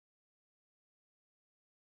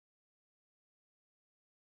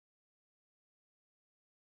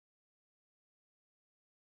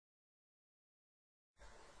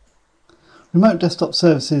Remote Desktop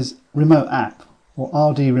Services Remote App,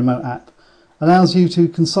 or RD Remote App, allows you to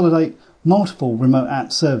consolidate multiple remote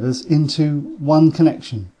app servers into one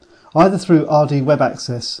connection, either through RD Web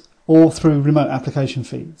Access or through remote application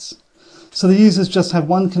feeds. So the users just have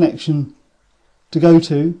one connection to go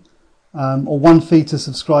to, or one feed to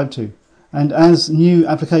subscribe to, and as new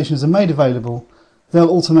applications are made available,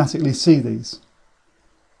 they'll automatically see these.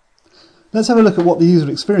 Let's have a look at what the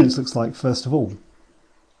user experience looks like first of all.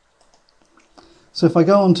 So if I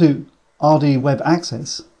go on to RD Web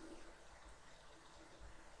Access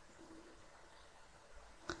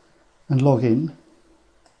and log in,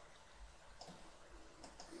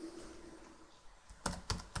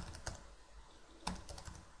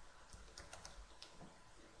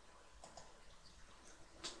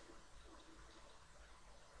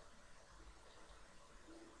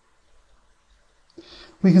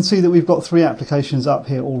 we can see that we've got 3 applications up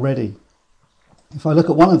here already. If I look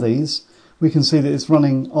at one of these, we can see that it's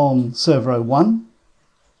running on server 01,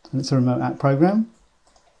 and it's a remote app program.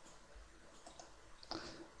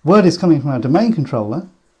 Word is coming from our domain controller,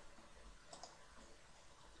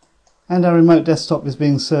 and our remote desktop is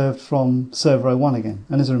being served from server 01 again,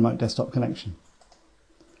 and is a remote desktop connection.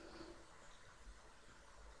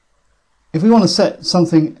 If we want to set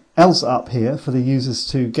something else up here for the users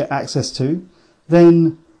to get access to,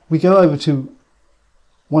 then we go over to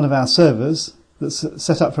one of our servers that's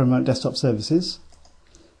set up for remote desktop services.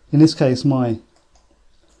 In this case, my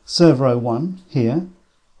server 01 here,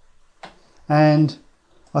 and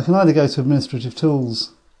I can either go to Administrative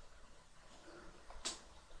Tools,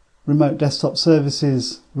 Remote Desktop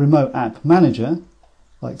Services, Remote App Manager,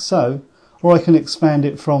 like so, or I can expand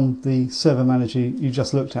it from the server manager you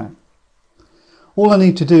just looked at. All I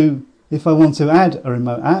need to do if I want to add a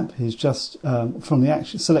remote app is just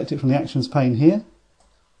select it from the Actions pane here,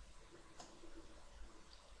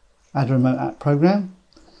 add a remote app program.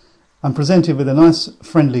 I'm presented with a nice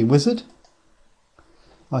friendly wizard.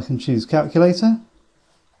 I can choose Calculator,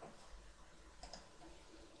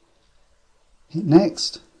 hit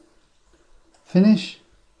Next, Finish,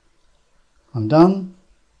 I'm done.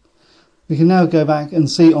 We can now go back and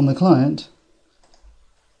see on the client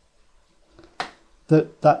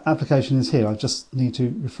that that application is here. I just need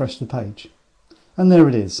to refresh the page. And there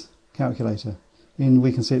it is, Calculator. And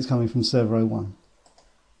we can see it's coming from server 01.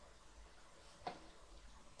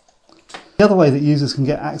 The other way that users can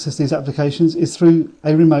get access to these applications is through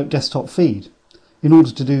a remote desktop feed. In order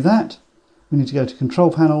to do that, we need to go to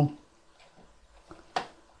Control Panel,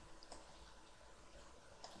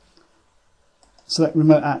 select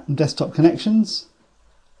Remote App and Desktop Connections.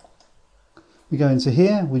 We go into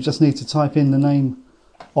here, we just need to type in the name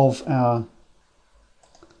of our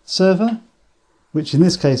server, which in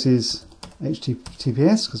this case is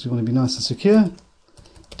HTTPS because we want to be nice and secure,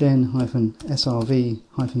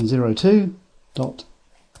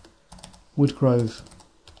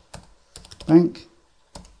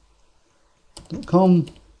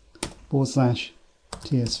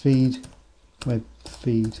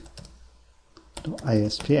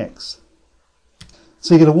 webfeed.aspx.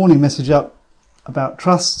 So you get a warning message up about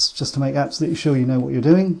trusts, just to make absolutely sure you know what you're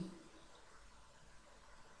doing.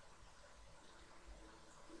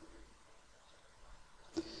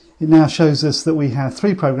 It now shows us that we have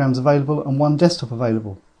 3 programs available and 1 desktop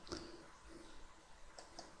available.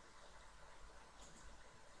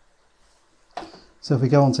 So if we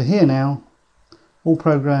go on to here now, all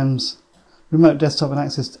programs, remote desktop and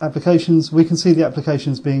access applications, we can see the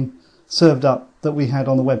applications being served up that we had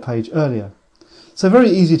on the web page earlier. So very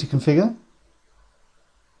easy to configure.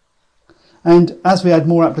 And as we add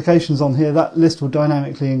more applications on here, that list will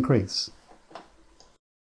dynamically increase.